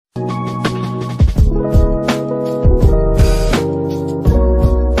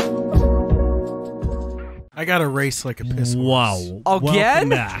I got to race like a piss horse. Wow. Again? Welcome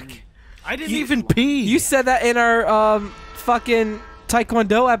back. I didn't even pee. You said that in our fucking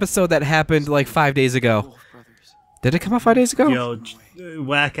Taekwondo episode that happened like 5 days ago. Did it come out 5 days ago? Yo,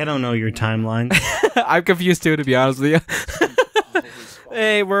 Whack, I don't know your timeline. I'm confused too, to be honest with you.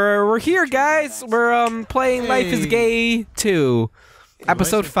 Hey, we're here, guys. We're playing Life is Gay 2,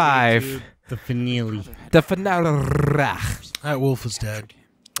 episode 5. The finale. The finale. That wolf is dead.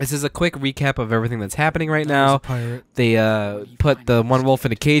 This is a quick recap of everything that's happening right now. Pirate. They put the one wolf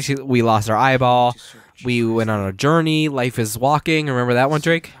in a cage. We lost our eyeball. We went on a journey. Life is walking. Remember that one,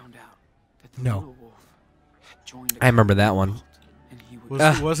 Drake? No. I remember that one.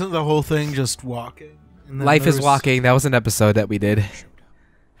 Wasn't the whole thing just walking? Life is walking. That was an episode that we did.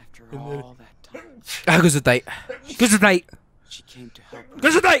 Good night. Good night.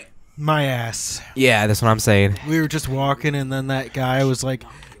 Good night. My ass. Yeah, that's what I'm saying. We were just walking, and then that guy was like,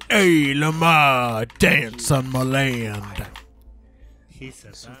 "Hey, LMAO, dance on my land." He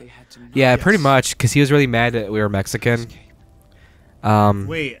said that. Yeah, pretty much, because he was really mad that we were Mexican.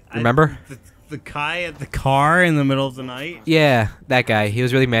 Wait, remember? The guy at the car in the middle of the night? Yeah, that guy. He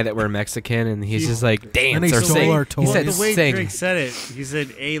was really mad that we're Mexican, and he's just like, dance And he or stole sing. our He said toys. The way sing. Drake said it, he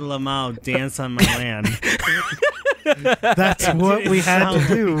said, "Hey, LMAO, dance on my land." That's what we had to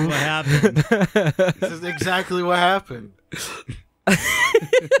do. What happened? This is exactly what happened.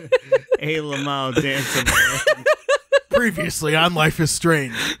 Hey, LMAO, dance on my land. Previously on Life is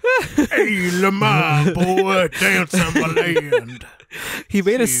Strange. Hey, LMAO, boy, dance on my land. He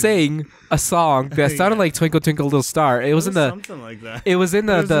made us sing a song that sounded like "Twinkle Twinkle Little Star." It was in the something like that. It was in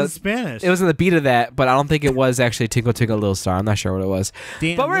the, It was in Spanish. It was in the beat of that, but I don't think it was actually "Twinkle Twinkle Little Star." I'm not sure what it was.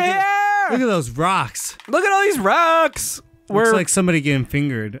 Damn, But we're look here. at those rocks. Look at all these rocks. Looks like somebody getting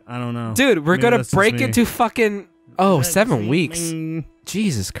fingered. I don't know. Dude, we're Maybe gonna that's just break me. into fucking 7 weeks.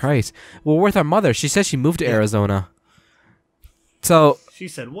 Jesus Christ. Well, we're with our mother. She said she moved to Arizona. So She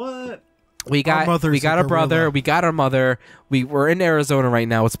said, "What?" we got mother's a our brother, gorilla. we got our mother. We're in Arizona right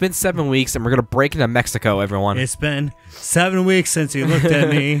now. It's been 7 weeks, and we're gonna break into Mexico, everyone. It's been 7 weeks since you looked at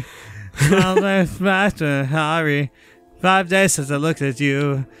me. Harry. 5 days since I looked at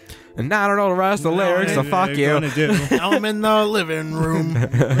you. And I don't know the rest of the lyrics, so fuck you. I'm in the living room.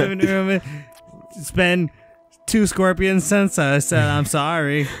 Living room. It's been 2 scorpions since I said I'm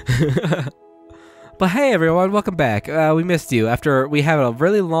sorry. But hey, everyone, welcome back. We missed you after we had a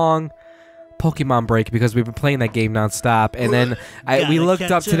really long Pokemon break because we've been playing that game nonstop. And then we looked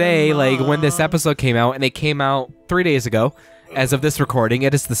up today, like when this episode came out, and it came out 3 days ago. As of this recording,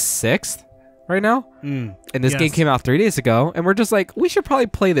 it is the 6th right now. And this game came out 3 days ago, and we're just like, we should probably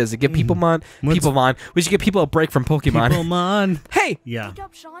play this and give people we should give people a break from Pokemon. Pokemon. Hey, Yeah.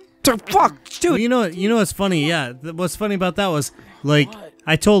 fuck, dude. Well, you know what's funny? Yeah, what's funny about that was, like,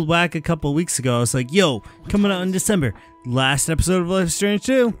 I told Whack a couple weeks ago, I was like, "Yo, coming out in December, last episode of Life is Strange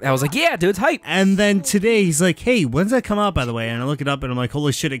 2." I was like, yeah, dude, it's hype. And then today he's like, "Hey, when's that come out, by the way?" And I look it up, and I'm like,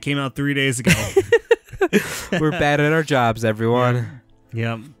 "Holy shit, it came out 3 days ago." We're bad at our jobs, everyone.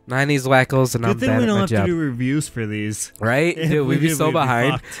 Yep. 90s Wickkles, and I'm Good thing bad we at don't my have job. to do reviews for these. Right? Dude, we'd be so We'd be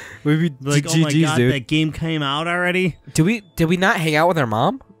behind. fucked. We'd be Like, oh my GGs, god, dude. that game came out already? Did we not hang out with our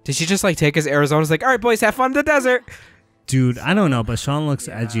mom? Did she just like take us to Arizona? It's like, all right, boys, have fun in the desert. Dude, I don't know, but Sean looks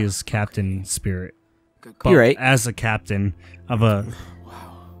edgy as Captain Spirit. But You're right. as a captain of a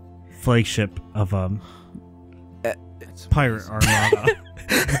flagship of a pirate armada.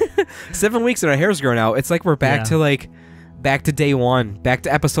 7 weeks and our hair's growing out. It's like we're back to day one, back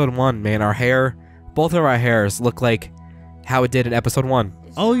to episode 1, man. Our hair, both of our hairs look like how it did in episode 1.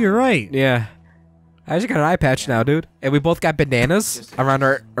 Oh, you're right. Yeah. I just got an eye patch now, dude. And we both got bandanas around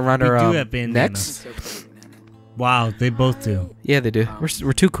our do have necks. bandanas. Wow, they both do. Yeah, they do.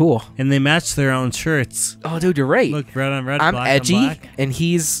 We're too cool. And they match their own shirts. Oh, dude, you're right. Look, red on red, I'm black edgy, on black. and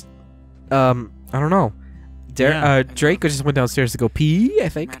he's, I don't know. Drake just went downstairs to go pee, I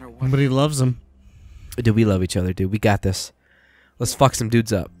think. But he loves them. Dude, we love each other, dude. We got this. Let's fuck some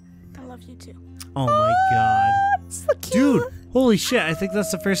dudes up. I love you too. Oh my god. So cute. Dude, holy shit, I think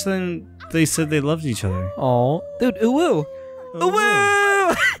that's the first time they said they loved each other. Aw. Dude, ooh woo. Ooh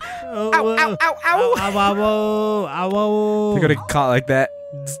woo. Oh, Ow, ow, ow, ow. Ow, ow, ow, ow. They're gonna call it like that.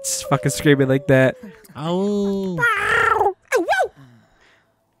 Just fucking screaming like that. Ow.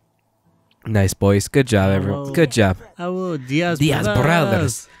 Nice, boys. Good job, everyone. Good job. Ow. Diaz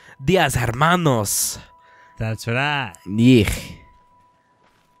Brothers. Diaz hermanos. That's right. Yeah.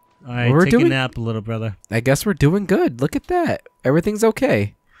 All right, We're take doing- a nap, little brother. I guess we're doing good. Look at that. Everything's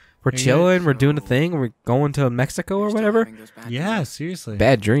okay. We're chilling. We're doing a thing. We're going to Mexico or whatever. Yeah, seriously.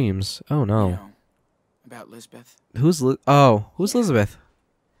 Bad dreams. Oh no. About Lisbeth. Who's Elizabeth?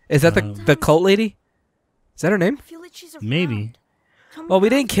 Is that the cult lady? Is that her name? I feel like she's Maybe. around. Come Well, we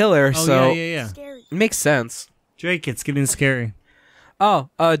around. didn't kill her, Oh, so yeah. Scary. it makes sense. Drake, it's getting scary. Oh,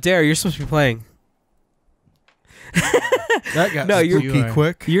 Dare, you're supposed to be playing. That got No, you're- You are.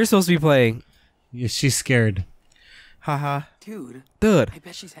 quick. You're supposed to be playing. Yeah, she's scared. Haha. Dude, Dude, I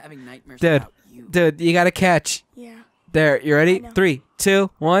bet she's having nightmares Dude. about you. dude, you gotta catch. Yeah. There, you I ready? know. 3, 2,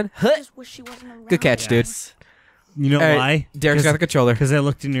 1. I just wish she wasn't around. Good catch, dude. You know All right, why? Derek's got the controller. Because I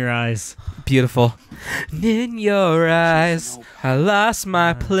looked in your eyes. Beautiful. In your eyes, I lost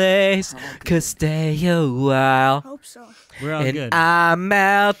my place. Could stay a while. Hope so. We're all And good. I'm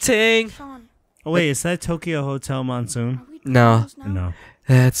melting. Sean, Oh, wait, is that Tokyo Hotel Monsoon? are we No. close now? No.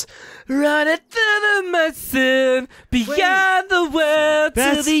 That's running through the monsoon, beyond the world to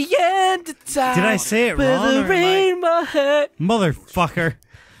That's- the end of time. Did I say it where wrong, the or am I- rainbow hurt. Motherfucker.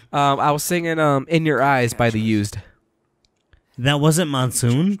 I was singing "In Your Eyes" by The Used. That wasn't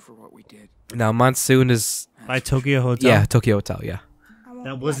Monsoon? For what we did. Now Monsoon is By Tokyo Hotel? yeah Tokyo Hotel, yeah. I won't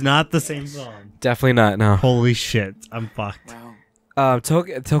That was not the same song. Definitely not. No. Holy shit. I'm fucked. Wow.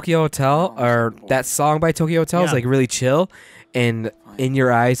 Tokyo Hotel, or that song by Tokyo Hotel is Yeah. like really chill, and "In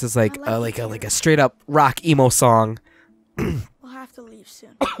Your Eyes" is like a straight up rock emo song. We'll have to leave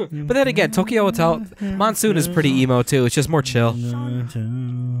soon. But then again, Tokyo Hotel Monsoon is pretty emo too. It's just more chill. I know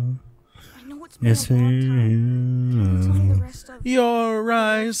it's been Yes, a long time. Can you tell me the rest of Your the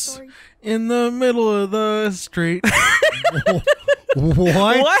eyes story? in the middle of the street.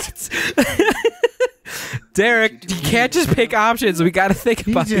 What? What? Derek, you can't just pick options. We got to think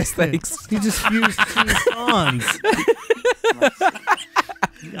about these things. He just fused two songs.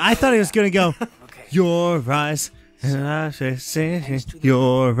 I thought he was going to go, your eyes, and I say,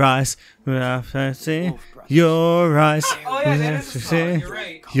 your eyes, and I say, your eyes,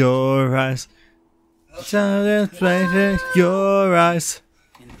 right. your eyes, your eyes.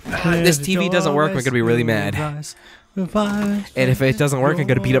 This TV doesn't work, we're going to be really mad. And if it doesn't work, I'm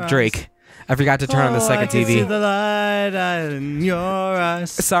going to beat up Drake. I forgot to turn on the second See TV. the light in your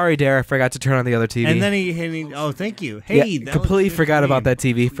eyes. Sorry, Derek, I forgot to turn on the other TV. And then he oh, thank you. Hey, yeah, that completely was good forgot for about me. that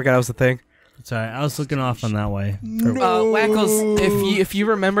TV. Forgot it was a thing. Sorry, I was looking off on that way. Wackles, if you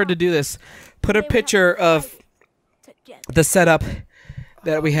remember to do this, put a picture of the setup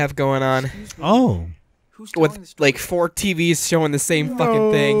that we have going on Oh, Who's telling the with story? like 4 TVs showing the same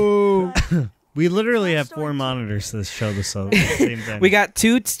fucking thing. we literally have 4 monitors to show the same thing. We got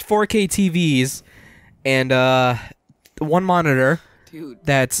 2 4K TVs and 1 monitor Dude,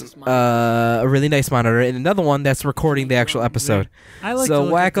 that's this monitor- a really nice monitor and another one that's recording the actual episode. I like So to look at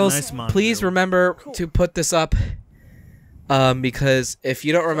the Wackles, nice monitor. please remember to put this up. Because if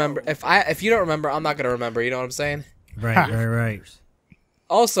you don't remember, if you don't remember, I'm not gonna remember. You know what I'm saying? Right.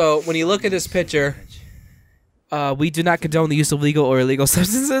 Also, when you look at this picture, we do not condone the use of legal or illegal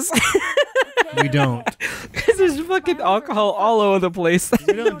substances. We don't. Because there's fucking alcohol all over the place.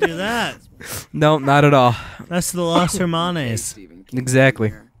 We don't do that. No, not at all. That's the Los Hermanes. Stephen,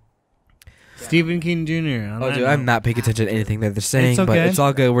 Exactly. Stephen King Jr. on Oh, that dude, I'm note. not paying attention to anything that they're saying, It's but okay. it's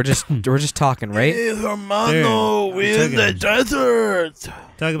all good. We're just talking, right? Hey, hermano, There. we're in the Okay. desert.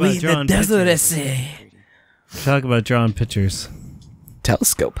 Talk about drawing pictures. I Talk about drawing pictures.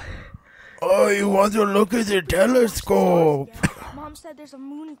 Telescope. Oh, you want to look at the telescope? Mom said there's a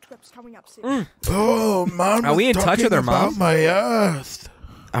moon eclipse coming up soon. Oh, Mom. Are we in touch with her mom? About my ass.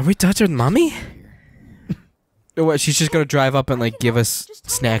 Are we touching mommy? Or what? She's just gonna drive up and like give us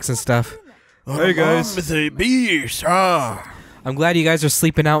snacks and stuff. Hey guys. Mom is a beast, huh? I'm glad you guys are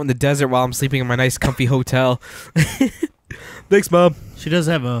sleeping out in the desert while I'm sleeping in my nice, comfy hotel. Thanks, Mom. She does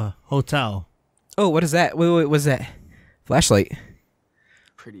have a hotel. Oh, what is that? Wait, what's that? Flashlight.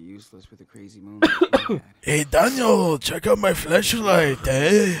 pretty useless with a crazy moon. Hey, Daniel, check out my flashlight,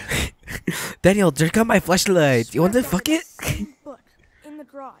 eh? Daniel, check out my flashlight. You want to fuck it? Book in the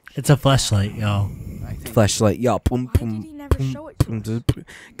garage. It's a flashlight, yo. Flashlight, yo. Boom, Why did boom, he never show it to us? boom.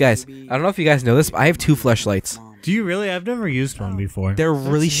 Guys, I don't know if you guys know this, but I have 2 flashlights. Do you really? I've never used one before. They're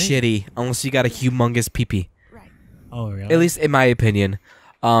really shitty unless you got a humongous peepee. Right. Oh, really? At least in my opinion.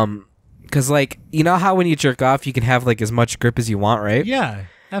 Cause like, you know how when you jerk off you can have like as much grip as you want, right? Yeah,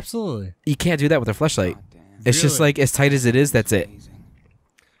 absolutely. You can't do that with a flashlight. It's just Really? like as tight as it is, that's it.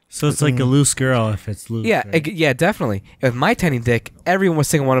 So it's like a loose girl if it's loose. Yeah, right? yeah, definitely. With my tiny dick, every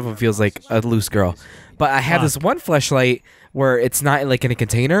single one of them feels like a loose girl. But I have this one flashlight where it's not like in a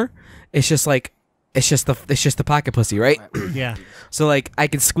container. It's just like it's just the pocket pussy, right? Yeah. So like I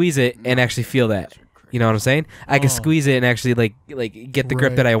can squeeze it and actually feel that. You know what I'm saying? I can Oh. squeeze it and actually like get the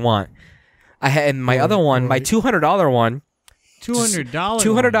grip Right. that I want. I had my other one, my $200 one. $200.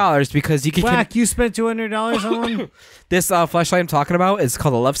 $200 because you can. Whack, you spent $200 on one? This flashlight I'm talking about is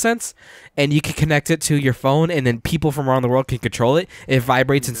called a Love Sense, and you can connect it to your phone, and then people from around the world can control it. It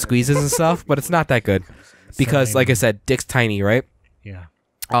vibrates and squeezes and stuff, but it's not that good because, like I said, dick's tiny, right? Yeah.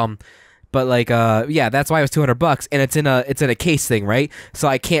 But like, yeah, that's why it was $200, and it's in a case thing, right? So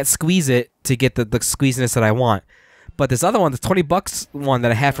I can't squeeze it to get the squeeziness that I want. But this other one, the $20 one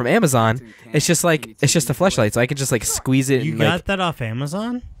that I have from Amazon, it's just a flashlight, so I can just like squeeze it. You and, got that off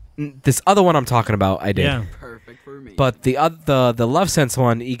Amazon? this other one I'm talking about, I did. Yeah. Perfect for me. But the Love Sense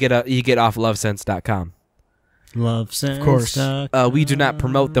one, you get off lovesense.com. Love Sense. Of course. We do not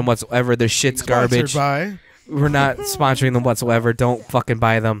promote them whatsoever. Their shit's garbage. Sponsored by. We're not sponsoring them whatsoever. Don't fucking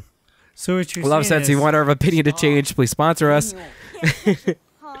buy them. So what you're Love saying Sense, is, if you want our opinion to change, please sponsor us.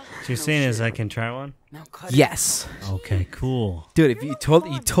 what you're saying is I can try one? Now cut Yes. Okay, cool. Dude, if you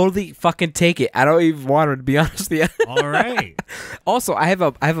totally fucking take it. I don't even want her, to be honest with you. All right. Also, I have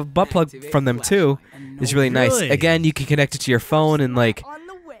a butt plug from them too. It's really nice. Really? Again, you can connect it to your phone and like On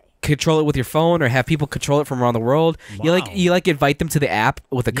the way. control it with your phone, or have people control it from around the world. You Wow. invite them to the app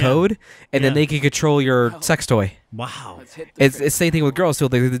with a Yeah. code, and then Yeah. they can control your sex toy. Wow. Let's hit the It's the same thing with girls. So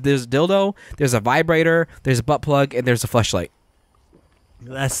there's a dildo, there's a vibrator, there's a butt plug, and there's a fleshlight.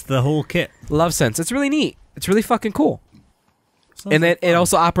 That's the whole kit. Love Sense. It's really neat. It's really fucking cool. Sounds And then like it fun.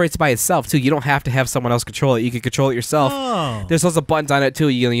 also operates by itself too. You don't have to have someone else control it. You can control it yourself. Oh. There's also buttons on it too.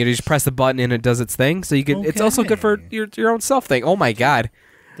 You just press the button and it does its thing. So you can. It's also good for Okay. your own self thing. Oh my god,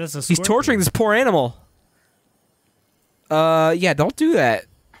 That's a he's squirt torturing gun. this poor animal. Yeah, don't do that.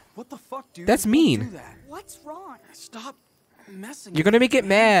 What the fuck, dude? That's Don't mean. do that. What's wrong? Stop messing. You're gonna make it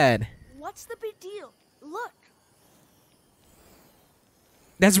mad. What's the big deal? Look.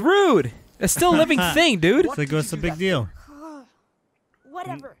 That's rude. That's still a living thing, dude. It's like, what's the big deal?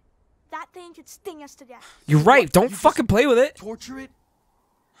 Whatever. That thing could sting us to death. You're right. Don't fucking play with it. Torture it.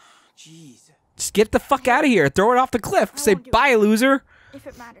 Jeez. Just get the fuck out of here. Throw it off the cliff. Say won't do bye, it. loser. If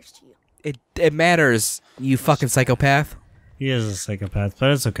it matters to you. It matters. You fucking psychopath. He is a psychopath,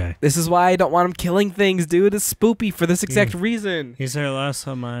 but it's okay. This is why I don't want him killing things, dude. It's spoopy for this exact reason. He's our last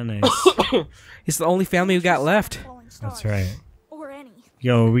on my name. He's the only family we got left. Falling That's stars. right. Or any.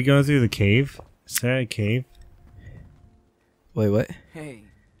 Yo, are we going through the cave? Is there a cave? Wait, what? Hey,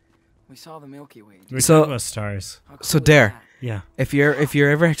 we saw the Milky Way. We're So- talking about stars. How So cool is Dare. that? Yeah. If you're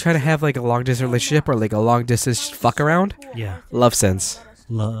ever trying to have like a long distance relationship or like a long distance fuck around, Yeah. Love Sense.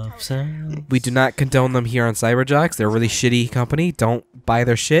 Love sound. We do not condone them here on Cyberjocks. They're a really shitty company. Don't buy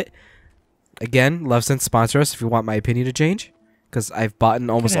their shit. Again, Love Sense, sponsor us if you want my opinion to change, because I've bought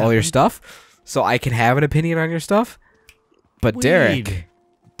almost all your happen. stuff, so I can have an opinion on your stuff. But Weed.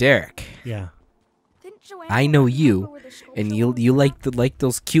 Derek, Yeah. Didn't Joanna I know remember you, where the sculpture and you was? like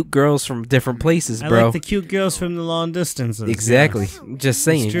those cute girls from different places, I bro. like the cute girls from the long distances. Exactly. yes. Just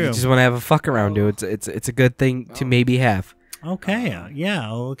saying. It's true. You just want to have a fuck around, dude. It's a good thing to maybe have. Okay. Yeah,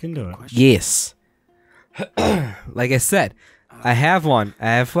 I'll look into it. Yes. Like I said, I have one. I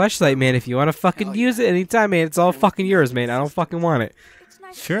have flashlight, man. If you want to fucking use it anytime, man, it's all fucking yours, man. I don't fucking want it. It's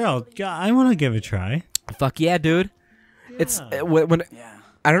nice. Sure, I want to give it a try. Fuck yeah, dude. It's when Yeah.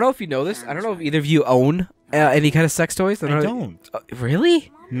 I don't know if you know this. I don't know if either of you own any kind of sex toys. I know- don't.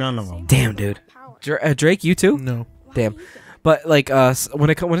 Really? None of them. Damn, dude. Drake, you too? No. Damn. But like, when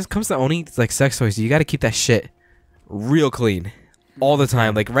it comes to owning like sex toys, you got to keep that shit real clean all the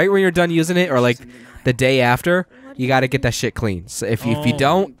time. Like right when you're done using it, or like the day after, you got to get that shit clean. So if you Oh.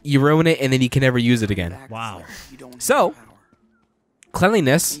 don't, you ruin it, and then you can never use it again. Wow. You don't have So- power.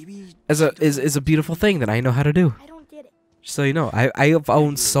 Cleanliness Maybe is a beautiful thing that I know how to do. I don't get it. So you know, I have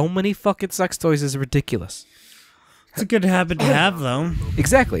owned so many fucking sex toys. It's ridiculous. It's a good habit to have, though.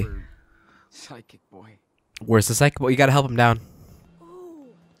 Exactly. psychic boy. Where's the psych? Well, you got to help him down. Ooh.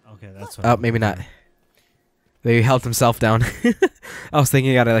 Okay, that's what. Oh, maybe not. Maybe he helped himself down. I was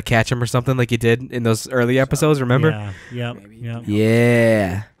thinking you gotta like catch him or something like you did in those early episodes, remember? Yeah. Yep. Maybe. Yep.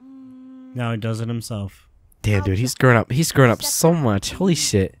 Yeah. Now he does it himself. Damn, dude, he's grown up. He's grown up so much. Holy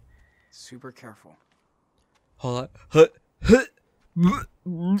shit. Super careful. Hold on.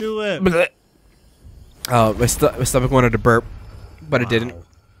 Do it. Oh, my stomach wanted to burp, but it didn't.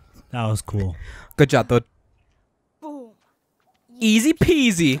 That was cool. Good job, dude. Boom. Easy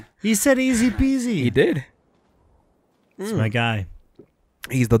peasy. He said easy peasy. He did. It's my guy.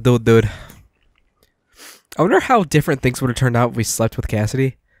 He's the dude. I wonder how different things would have turned out if we slept with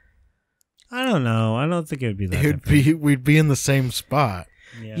Cassidy. I don't know. I don't think it would be that. It'd different. be we'd be in the same spot.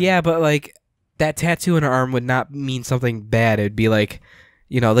 Yeah, but like that tattoo in her arm would not mean something bad. It'd be like,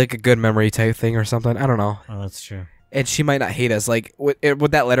 you know, like a good memory type thing or something. I don't know. Oh, that's true. And she might not hate us. Like with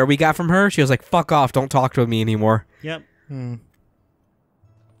that letter we got from her, she was like, "Fuck off! Don't talk to me anymore." Yep.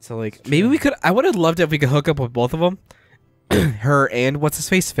 So like maybe we could. I would have loved it if we could hook up with both of them, her and what's his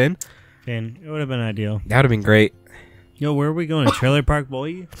face, Finn. Finn, it would have been ideal. That would have been great. Yo, where are we going? Trailer Park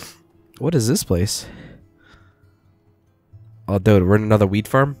Boy? What is this place? Oh, dude, we're in another weed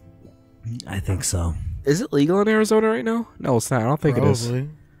farm. I think so. Is it legal in Arizona right now? No, it's not. I don't think it is. Probably.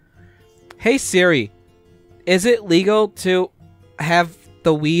 Hey Siri, is it legal to have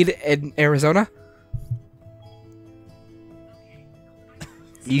the weed in Arizona?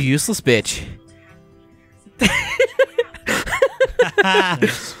 You useless bitch.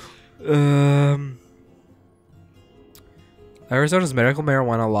 Arizona's medical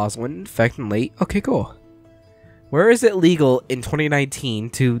marijuana laws went into effect in late. Okay, cool. Where is it legal in 2019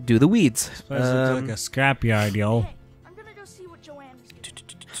 to do the weeds? This place looks like a scrapyard, yo. Hey, I'm gonna go see what Joanne is doing.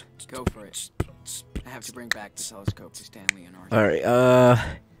 Go for it. I have to bring back the telescope to Stanley and Arthur. All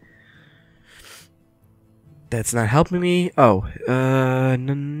right. That's not helping me. Oh,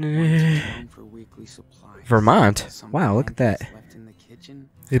 Going for weekly supplies. Vermont. Some Wow, look at that. pancakes left in the kitchen.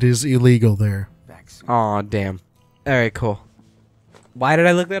 It is illegal there. Back soon. Aw, damn. All right, cool. Why did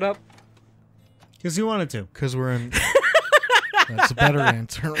I look that up? Because you wanted to. Because we're in. That's a better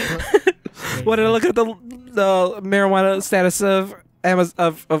answer. What did I look at the marijuana status of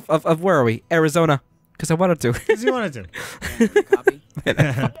of where are we? Arizona. Because I wanted to. Because you wanted to. Can copy? Man,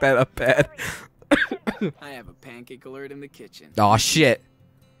 I fucked that up bad. I have a pancake alert in the kitchen. Aw, shit.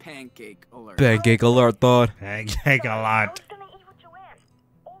 Pancake alert. Pancake alert, thought. Take a lot. Who's gonna eat with Joanne?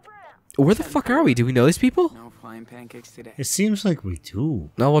 Over and Where the fuck are we? Do we know these people? No flying pancakes today. It seems like we do.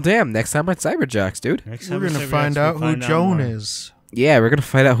 No, well, damn. Next time on Cyberjacks, dude. Next We're time gonna we find out who Joan more. is. Yeah, we're gonna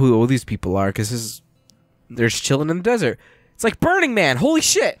find out who all these people are, because they're just chilling in the desert. It's like Burning Man. Holy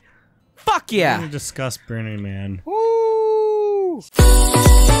shit. Fuck We're yeah. gonna discuss Burning Man. Woo!